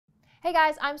Hey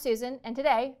guys, I'm Susan, and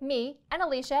today me and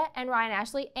Alicia and Ryan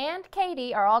Ashley and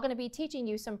Katie are all going to be teaching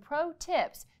you some pro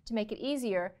tips to make it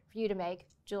easier for you to make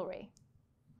jewelry.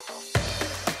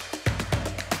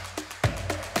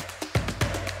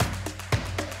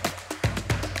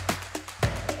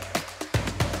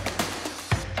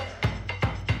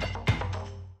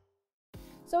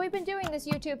 So we've been doing this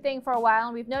YouTube thing for a while,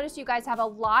 and we've noticed you guys have a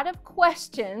lot of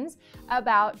questions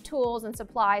about tools and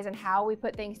supplies and how we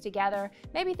put things together,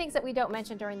 maybe things that we don't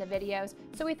mention during the videos.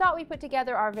 So we thought we'd put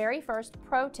together our very first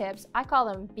pro tips. I call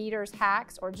them beaders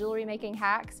hacks or jewelry making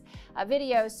hacks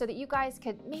videos, so that you guys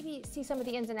could maybe see some of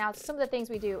the ins and outs, some of the things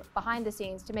we do behind the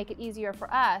scenes to make it easier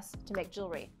for us to make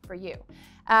jewelry for you.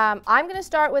 I'm going to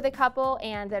start with a couple,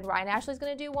 and then Ryan Ashley's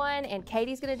going to do one, and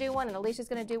Katie's going to do one, and Alicia's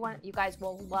going to do one. You guys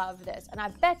will love this, and I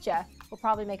betcha we'll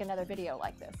probably make another video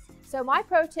like this. So my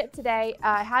pro tip today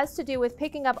has to do with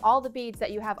picking up all the beads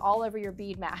that you have all over your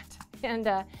bead mat. And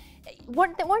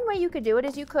one way you could do it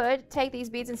is you could take these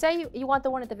beads and say you want the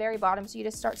one at the very bottom, so you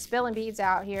just start spilling beads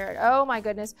out here. Oh my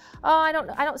goodness, oh I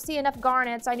don't see enough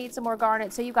garnets, I need some more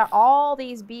garnets. So you've got all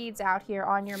these beads out here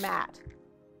on your mat,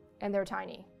 and they're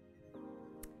tiny.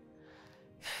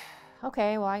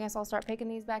 Okay, well, I guess I'll start picking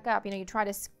these back up. You know, you try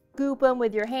to scoop them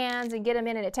with your hands and get them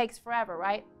in, and it takes forever,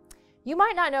 right? You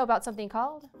might not know about something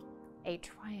called a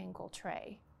triangle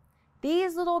tray.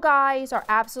 These little guys are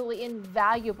absolutely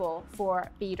invaluable for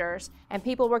beaders and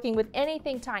people working with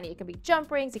anything tiny. It could be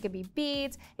jump rings, it could be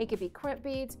beads, it could be crimp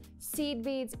beads, seed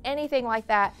beads, anything like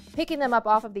that. Picking them up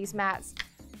off of these mats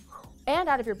and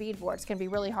out of your bead boards can be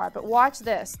really hard, but watch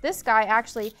this. This guy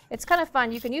actually, it's kind of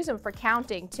fun. You can use them for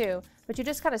counting too, but you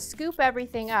just kind of scoop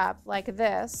everything up like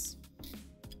this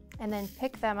and then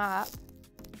pick them up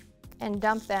and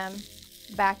dump them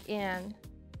back in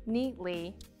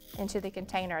neatly into the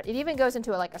container. It even goes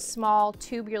into like a small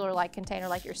tubular-like container,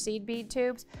 like your seed bead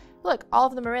tubes. Look, all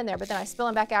of them are in there, but then I spill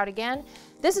them back out again.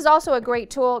 This is also a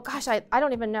great tool. Gosh, I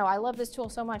don't even know. I love this tool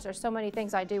so much. There's so many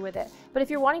things I do with it. But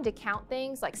if you're wanting to count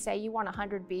things, like say you want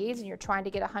 100 beads and you're trying to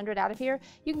get 100 out of here,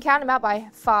 you can count them out by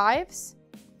fives.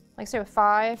 Like say with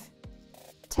 5,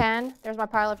 10, there's my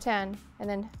pile of 10, and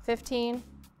then 15,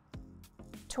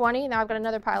 20, now I've got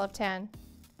another pile of 10,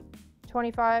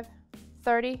 25,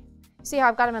 30. See how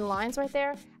I've got them in lines right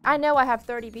there? I know I have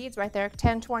 30 beads right there,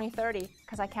 10, 20, 30,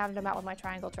 because I counted them out with my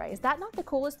triangle tray. Is that not the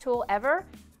coolest tool ever?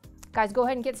 Guys, go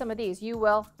ahead and get some of these. You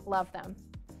will love them.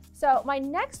 So my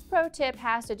next pro tip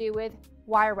has to do with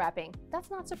wire wrapping.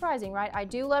 That's not surprising, right? I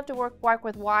do love to work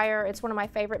with wire. It's one of my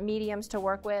favorite mediums to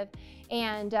work with.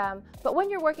 And but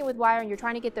when you're working with wire and you're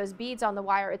trying to get those beads on the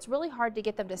wire, it's really hard to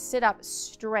get them to sit up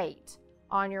straight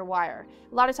on your wire.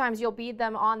 A lot of times you'll bead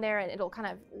them on there and it'll kind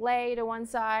of lay to one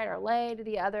side or lay to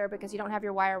the other because you don't have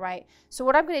your wire right. So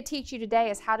what I'm going to teach you today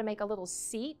is how to make a little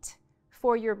seat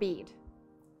for your bead.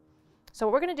 So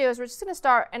what we're going to do is we're just going to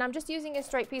start, and I'm just using a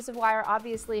straight piece of wire.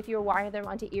 Obviously, if you were wiring them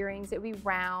onto earrings, it would be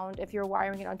round. If you're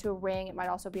wiring it onto a ring, it might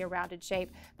also be a rounded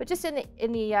shape. But just in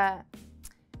the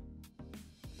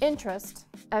interest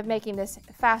of making this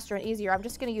faster and easier, I'm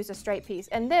just going to use a straight piece.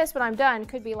 And this, when I'm done,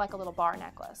 could be like a little bar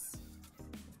necklace.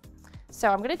 So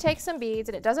I'm going to take some beads,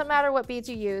 and it doesn't matter what beads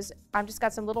you use. I've just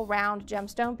got some little round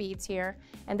gemstone beads here,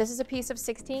 and this is a piece of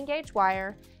 16 gauge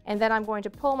wire, and then I'm going to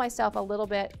pull myself a little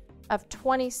bit of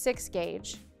 26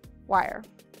 gauge wire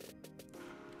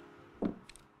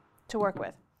to work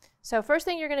with. So first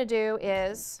thing you're going to do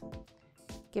is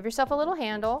give yourself a little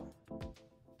handle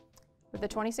with the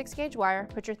 26 gauge wire,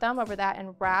 put your thumb over that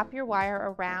and wrap your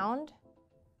wire around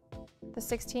the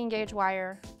 16 gauge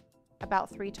wire about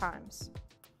 3 times.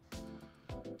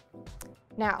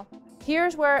 Now,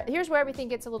 here's where everything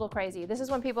gets a little crazy. This is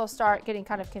when people start getting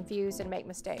kind of confused and make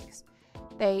mistakes.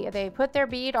 They put their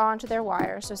bead onto their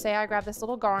wire. So say I grab this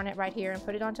little garnet right here and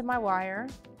put it onto my wire,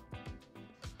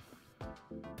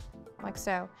 like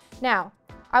so. Now,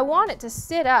 I want it to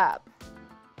sit up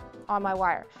on my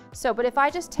wire. So, but if I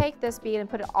just take this bead and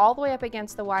put it all the way up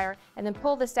against the wire and then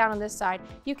pull this down on this side,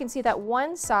 you can see that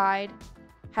one side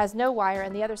has no wire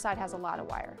and the other side has a lot of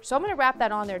wire. So I'm going to wrap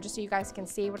that on there just so you guys can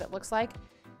see what it looks like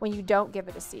when you don't give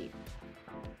it a seed.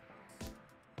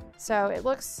 So it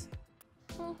looks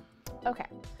okay.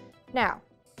 Now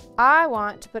I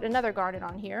want to put another garnet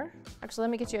on here. Actually, let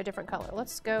me get you a different color.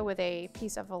 Let's go with a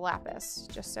piece of lapis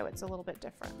just so it's a little bit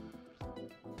different.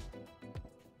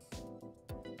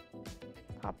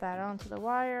 Pop that onto the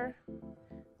wire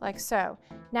like so.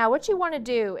 Now what you want to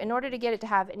do in order to get it to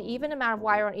have an even amount of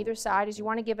wire on either side is you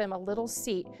want to give them a little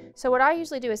seat. So what I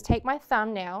usually do is take my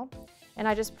thumbnail and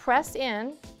I just press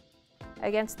in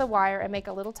against the wire and make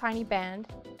a little tiny bend,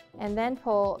 and then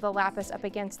pull the lapis up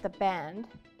against the bend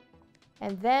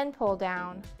and then pull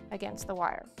down against the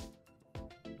wire.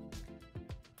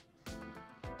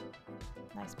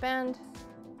 Nice bend,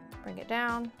 bring it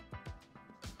down,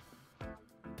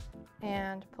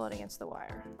 and pull it against the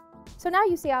wire. So now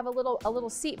you see I have a little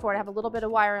seat for it. I have a little bit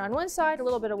of wire on one side, a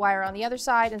little bit of wire on the other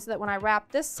side, and so that when I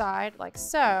wrap this side, like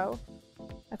so,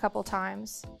 a couple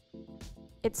times,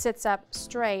 it sits up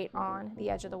straight on the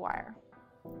edge of the wire.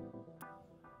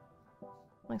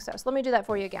 Like so. So let me do that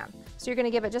for you again. So you're gonna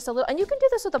give it just a little, and you can do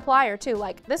this with a plier too.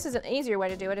 Like this is an easier way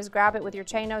to do it, is grab it with your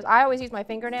chain nose. I always use my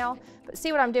fingernail, but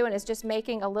see what I'm doing is just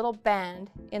making a little bend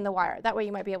in the wire. That way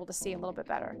you might be able to see a little bit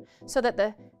better. So that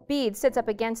the bead sits up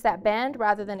against that bend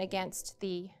rather than against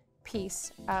the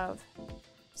piece of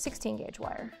 16 gauge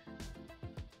wire.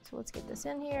 So let's get this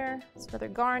in here. It's another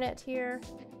garnet here.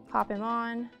 Pop him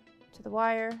on to the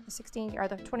wire, the 16 or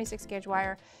the 26 gauge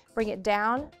wire. Bring it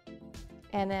down,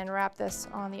 and then wrap this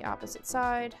on the opposite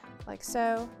side, like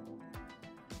so.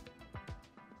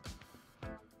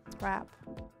 Wrap,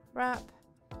 wrap,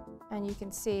 and you can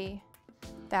see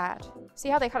that. See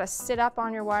how they kind of sit up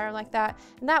on your wire like that?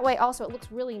 And that way also it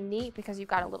looks really neat because you've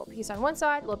got a little piece on one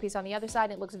side, a little piece on the other side,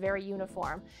 and it looks very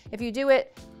uniform. If you do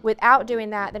it without doing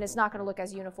that, then it's not gonna look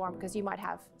as uniform because you might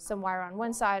have some wire on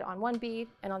one side on one bead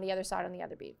and on the other side on the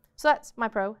other bead. So that's my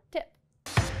pro tip.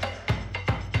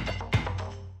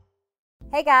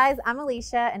 Hey guys, I'm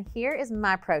Alicia, and here is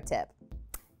my pro tip.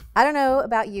 I don't know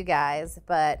about you guys,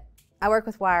 but I work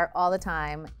with wire all the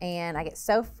time, and I get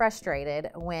so frustrated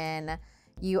when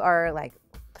you are like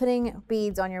putting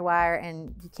beads on your wire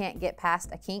and you can't get past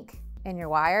a kink in your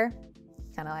wire,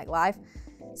 kind of like life.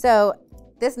 So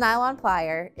this nylon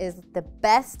plier is the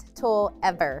best tool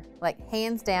ever, like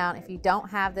hands down. If you don't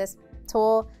have this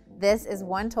tool, this is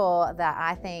one tool that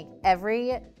I think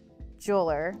every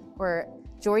jeweler or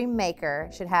jewelry maker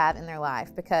should have in their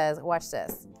life, because watch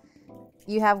this.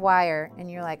 You have wire and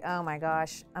you're like, oh my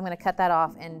gosh, I'm gonna cut that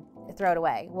off and throw it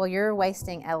away. Well, you're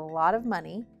wasting a lot of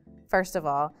money, first of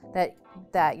all,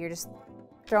 that you're just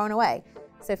throwing away.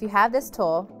 So if you have this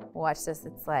tool, watch this,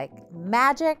 it's like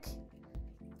magic.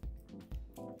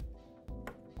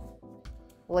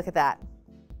 Look at that.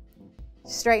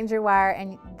 Straightens your wire,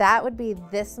 and that would be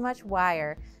this much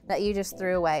wire that you just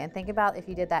threw away. And think about if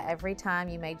you did that every time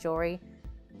you made jewelry,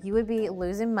 you would be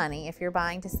losing money. If you're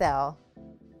buying to sell,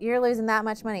 you're losing that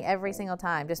much money every single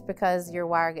time just because your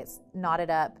wire gets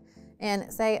knotted up.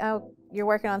 And say, oh, you're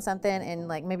working on something and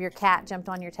like maybe your cat jumped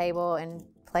on your table and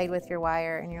played with your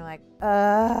wire and you're like,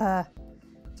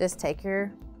 just take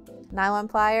your nylon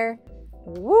plier,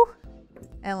 woo,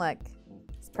 and look,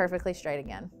 it's perfectly straight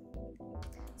again.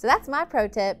 So that's my pro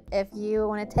tip. If you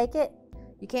want to take it,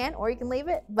 you can, or you can leave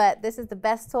it, but this is the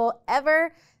best tool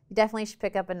ever. You definitely should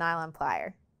pick up a nylon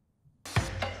plier.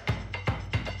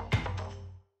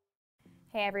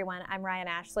 Hey everyone, I'm Ryan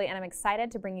Ashley, and I'm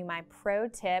excited to bring you my pro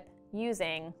tip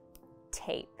using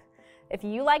tape. If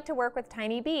you like to work with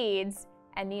tiny beads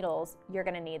and needles, you're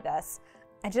gonna need this.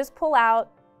 I just pull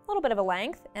out a little bit of a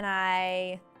length,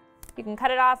 and you can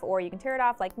cut it off or you can tear it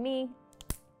off like me.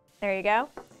 There you go.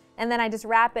 And then I just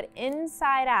wrap it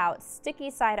inside out,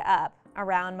 sticky side up,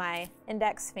 around my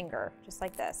index finger, just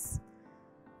like this.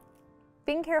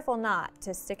 Being careful not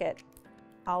to stick it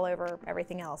all over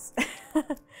everything else.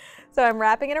 So I'm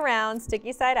wrapping it around,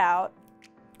 sticky side out.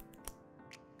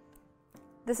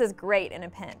 This is great in a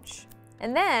pinch.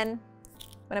 And then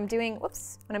when I'm doing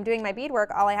my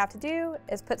beadwork, all I have to do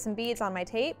is put some beads on my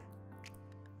tape,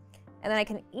 and then I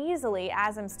can easily,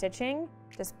 as I'm stitching,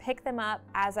 just pick them up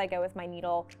as I go with my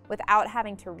needle without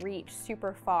having to reach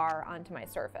super far onto my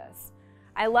surface.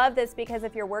 I love this because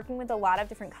if you're working with a lot of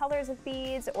different colors of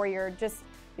beads, or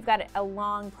you've got a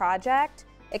long project,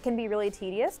 it can be really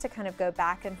tedious to kind of go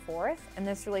back and forth, and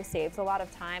this really saves a lot of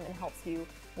time and helps you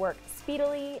work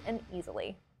speedily and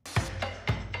easily.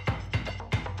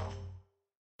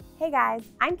 Hey guys,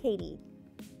 I'm Katy.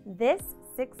 This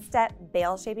 6-step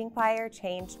bail shaping plier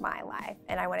changed my life,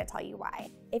 and I want to tell you why.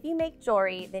 If you make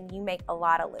jewelry, then you make a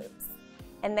lot of loops.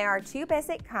 And there are two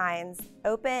basic kinds,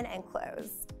 open and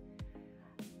closed.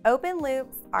 Open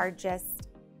loops are just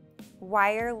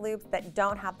wire loops that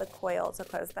don't have the coil to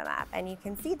close them up, and you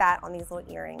can see that on these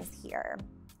little earrings here.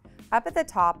 Up at the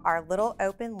top are little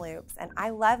open loops, and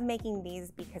I love making these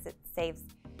because it saves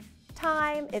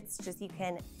time. It's just, you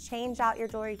can change out your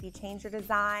jewelry if you change your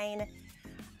design,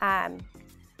 and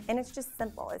it's just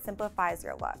simple. It simplifies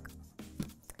your look.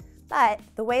 But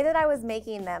the way that I was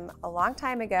making them a long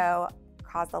time ago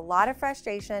caused a lot of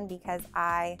frustration because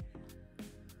I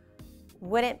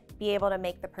wouldn't be able to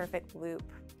make the perfect loop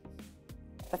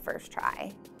the first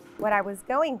try. What I was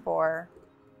going for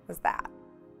was that,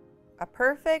 A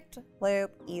perfect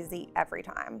loop, easy every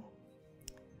time.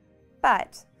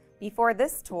 But before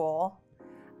this tool,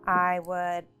 I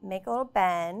would make a little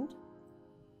bend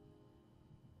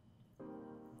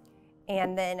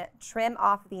and then trim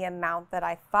off the amount that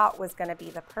I thought was going to be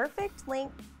the perfect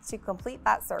length to complete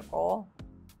that circle.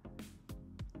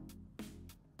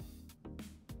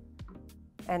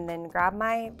 And then grab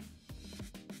my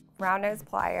round nose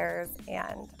pliers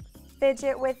and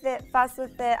fidget with it, fuss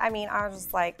with it. I mean, I was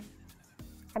just like,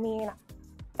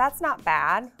 that's not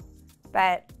bad,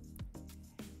 but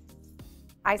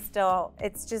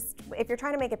it's just, if you're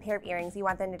trying to make a pair of earrings, you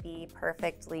want them to be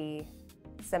perfectly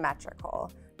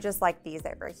symmetrical, just like these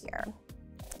over here.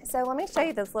 So let me show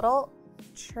you this little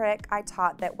trick I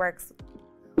taught that works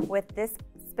with this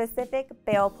specific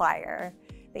bail plier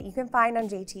that you can find on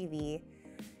JTV.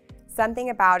 Something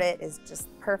about it is just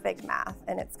perfect math,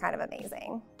 and it's kind of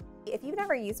amazing. If you've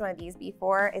never used one of these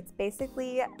before, it's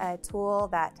basically a tool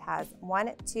that has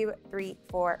 1, 2, 3,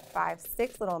 4, 5,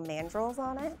 6 little mandrels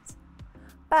on it.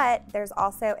 But there's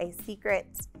also a secret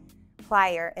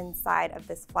plier inside of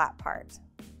this flat part,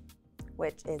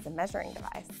 which is a measuring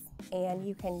device. And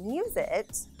you can use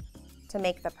it to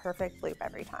make the perfect loop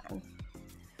every time.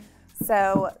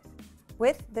 So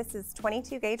this is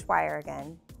 22 gauge wire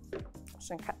again. I'm just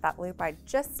gonna cut that loop I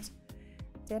just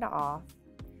did off.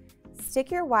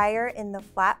 Stick your wire in the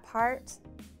flat part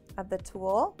of the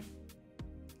tool,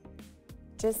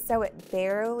 just so it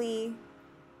barely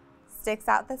sticks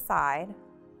out the side,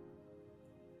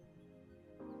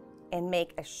 and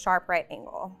make a sharp right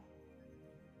angle.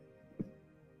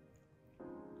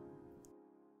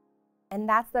 And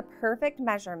that's the perfect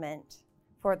measurement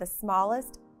for the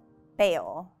smallest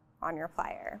bail on your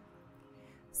plier.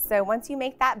 So once you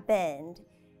make that bend,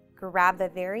 grab the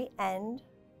very end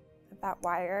of that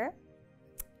wire,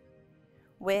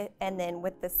 and then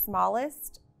with the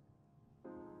smallest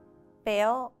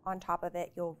bail on top of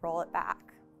it, you'll roll it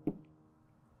back.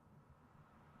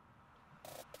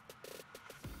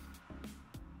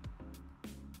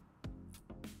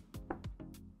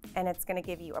 And it's gonna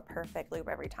give you a perfect loop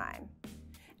every time.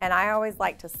 And I always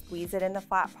like to squeeze it in the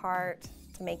flat part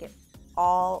to make it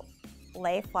all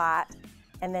lay flat.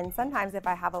 And then sometimes if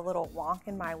I have a little wonk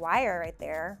in my wire right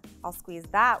there, I'll squeeze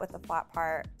that with the flat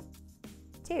part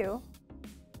too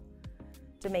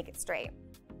to make it straight.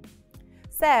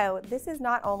 So this is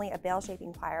not only a bail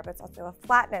shaping plier, but it's also a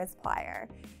flat nose plier.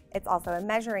 It's also a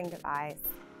measuring device,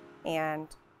 and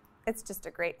it's just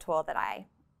a great tool that I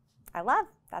love.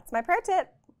 That's my pro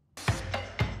tip.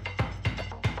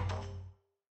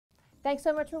 Thanks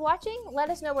so much for watching.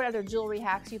 Let us know what other jewelry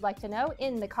hacks you'd like to know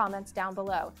in the comments down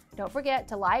below. Don't forget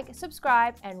to like,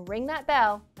 subscribe, and ring that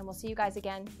bell, and we'll see you guys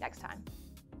again next time.